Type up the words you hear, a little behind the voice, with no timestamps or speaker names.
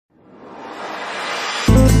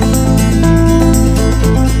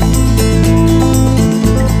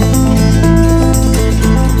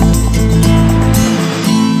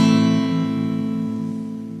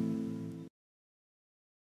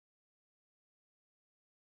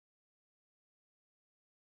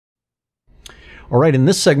All right, in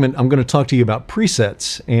this segment, I'm going to talk to you about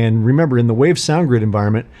presets. And remember, in the Waves SoundGrid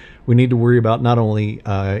environment, we need to worry about not only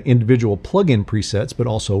individual plugin presets, but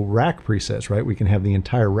also rack presets, right? We can have the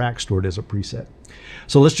entire rack stored as a preset.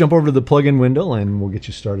 So let's jump over to the plugin window and we'll get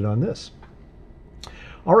you started on this.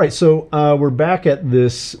 All right, so we're back at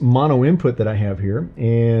this mono input that I have here,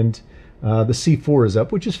 and the C4 is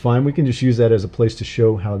up, which is fine. We can just use that as a place to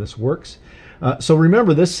show how this works. So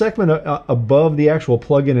remember, this segment above the actual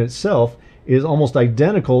plugin itself is almost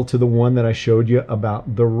identical to the one that I showed you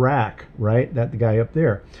about the rack, right? That guy up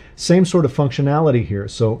there. Same sort of functionality here.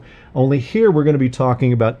 So only here we're going to be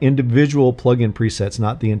talking about individual plugin presets,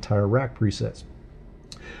 not the entire rack presets.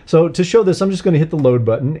 So to show this, I'm just going to hit the load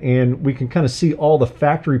button, and we can kind of see all the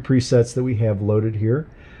factory presets that we have loaded here,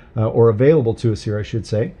 or available to us here, I should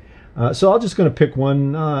say. So I'm just going to pick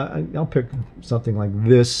one. I'll pick something like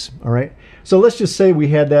this. All right. So let's just say we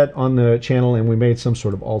had that on the channel and we made some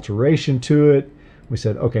sort of alteration to it. We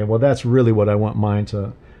said, okay, well, that's really what I want mine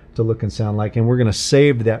to look and sound like. And we're going to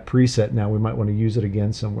save that preset now. We might want to use it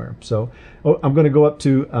again somewhere. So I'm going to go up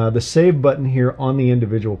to the save button here on the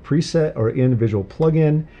individual preset or individual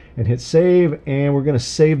plugin and hit save. And we're going to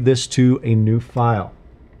save this to a new file.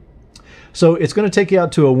 So it's going to take you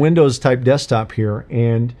out to a Windows type desktop here,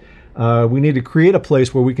 and we need to create a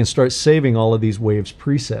place where we can start saving all of these Waves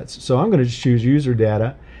presets. So I'm going to just choose user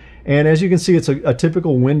data, and as you can see, it's a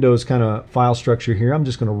typical Windows kind of file structure here. I'm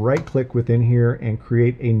just going to right click within here and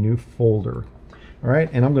create a new folder. All right,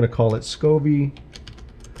 and I'm going to call it Scovill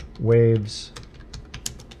Waves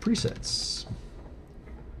Presets.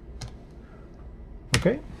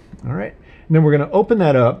 Okay, all right. And then we're going to open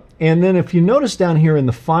that up, and then if you notice down here in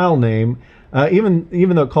the file name,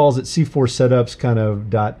 even though it calls it C4 setups kind of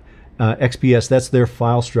 .xps, that's their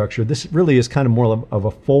file structure. This really is kind of more of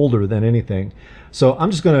a folder than anything. So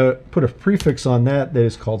I'm just going to put a prefix on that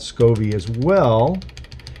is called Scovill as well,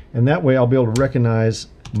 and that way I'll be able to recognize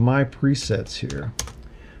my presets here.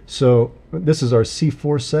 So this is our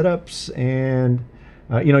C4 setups, and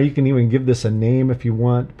you know, you can even give this a name if you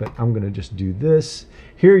want, but I'm going to just do this.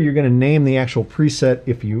 Here you're going to name the actual preset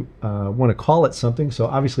if you want to call it something. So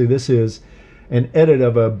obviously this is an edit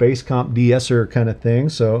of a bass comp de-esser kind of thing.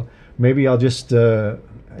 So maybe I'll just, you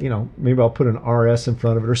know, maybe I'll put an RS in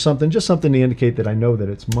front of it or something, just something to indicate that I know that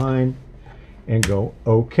it's mine, and go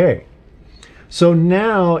OK. So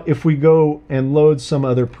now if we go and load some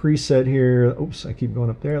other preset here, oops, I keep going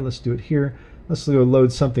up there. Let's do it here. Let's go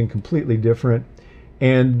load something completely different.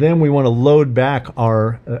 And then we want to load back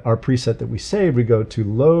our preset that we saved. We go to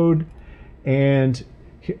load, and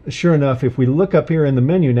sure enough, if we look up here in the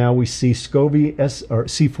menu now, we see Scovill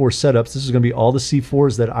C4 setups. This is going to be all the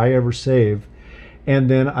C4s that I ever save, and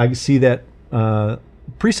then I see that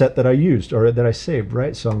preset that I used or that I saved,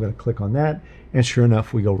 right? So I'm going to click on that, and sure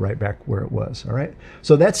enough, we go right back where it was. All right.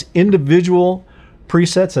 So that's individual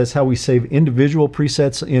presets. That's how we save individual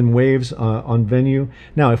presets in Waves on Venue.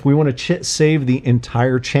 Now, if we want to save the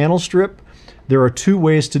entire channel strip, there are two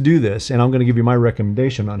ways to do this, and I'm going to give you my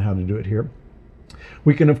recommendation on how to do it here.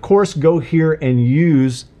 We can, of course, go here and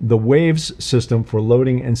use the Waves system for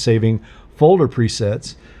loading and saving folder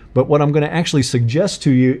presets, but what I'm going to actually suggest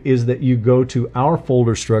to you is that you go to our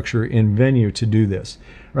folder structure in Venue to do this.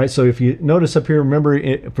 Right? So if you notice up here, remember,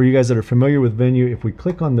 for you guys that are familiar with Venue, if we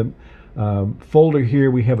click on the folder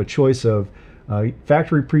here, we have a choice of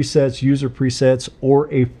factory presets, user presets,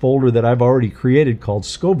 or a folder that I've already created called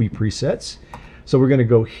Scovill presets. So we're going to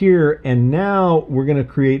go here, and now we're going to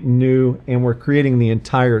create new, and we're creating the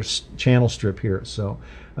entire channel strip here. So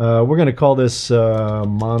we're going to call this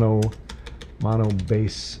mono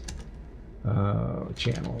bass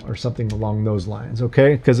channel or something along those lines,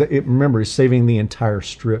 okay? Because remember, it's saving the entire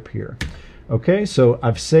strip here. Okay, so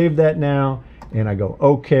I've saved that now, and I go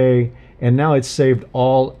OK, and now it's saved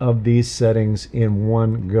all of these settings in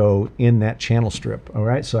one go in that channel strip. All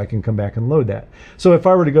right, so I can come back and load that. So if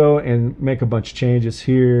I were to go and make a bunch of changes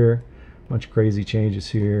here, a bunch of crazy changes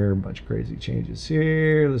here, a bunch of crazy changes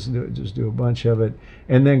here, let's do it, just do a bunch of it,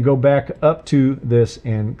 and then go back up to this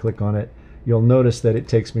and click on it, you'll notice that it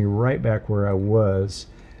takes me right back where I was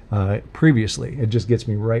previously. It just gets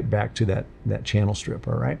me right back to that channel strip.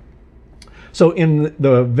 All right. So in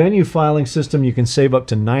the Venue filing system, you can save up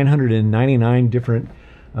to 999 different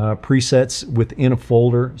presets within a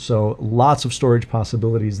folder. So lots of storage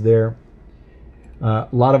possibilities there. A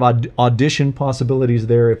lot of audition possibilities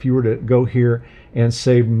there. If you were to go here and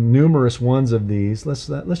save numerous ones of these, let's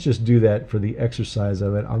just do that for the exercise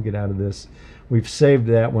of it. I'll get out of this. We've saved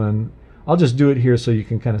that one. I'll just do it here so you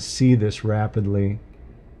can kind of see this rapidly.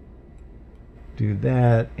 Do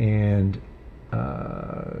that and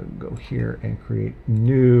go here and create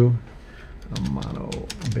new. a mono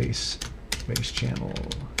bass channel.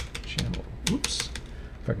 Oops,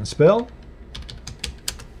 if I can spell.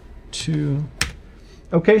 2.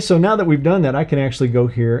 Okay, so now that we've done that, I can actually go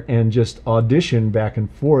here and just audition back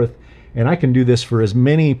and forth, and I can do this for as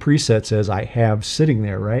many presets as I have sitting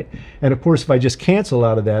there, right? And of course, if I just cancel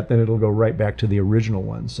out of that, then it'll go right back to the original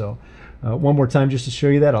one. So one more time just to show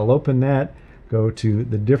you that, I'll open that, go to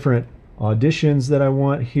the different auditions that I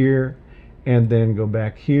want here, and then go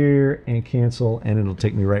back here and cancel, and it'll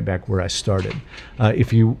take me right back where I started.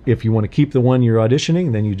 If you want to keep the one you're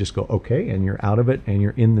auditioning, then you just go OK, and you're out of it, and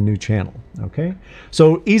you're in the new channel. Okay,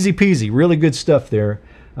 so easy peasy, really good stuff there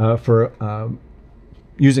for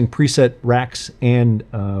using preset racks and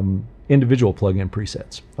individual plugin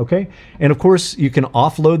presets. Okay, and of course you can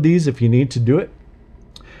offload these if you need to do it.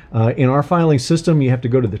 In our filing system, you have to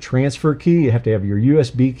go to the transfer key. You have to have your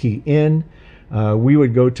USB key in. We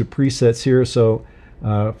would go to presets here. So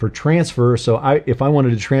for transfer, so if I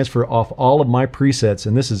wanted to transfer off all of my presets,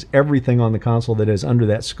 and this is everything on the console that is under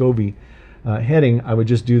that Scovill heading, I would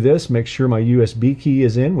just do this, make sure my USB key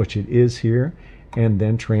is in, which it is here, and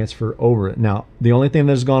then transfer over it. Now, the only thing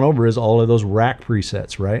that has gone over is all of those rack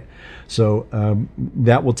presets, right? So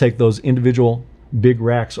that will take those individual big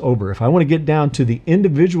racks over. If I want to get down to the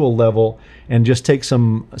individual level and just take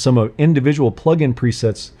some individual plugin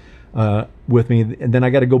presets with me, and then I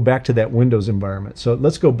got to go back to that Windows environment. So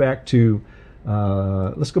let's go back to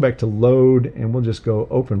load, and we'll just go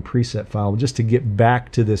open preset file just to get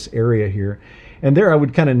back to this area here. And there I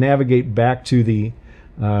would kind of navigate back to the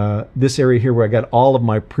this area here where I got all of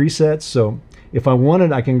my presets. So if I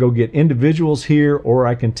wanted, I can go get individuals here, or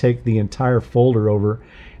I can take the entire folder over.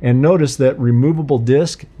 And notice that removable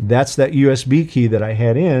disk, that's that USB key that I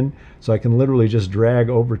had in. So I can literally just drag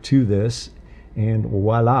over to this, and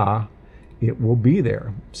voila, it will be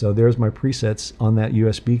there. So there's my presets on that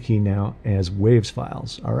USB key now as Waves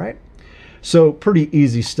files. All right, so pretty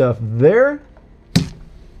easy stuff there.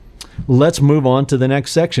 Let's move on to the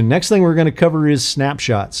next section. Next thing we're going to cover is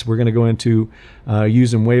snapshots. We're going to go into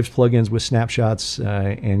using Waves plugins with snapshots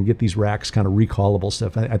and get these racks kind of recallable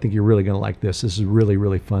stuff. I think you're really going to like this. This is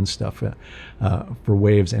really fun stuff for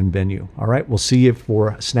Waves and Venue. All right, we'll see you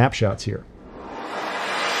for snapshots here.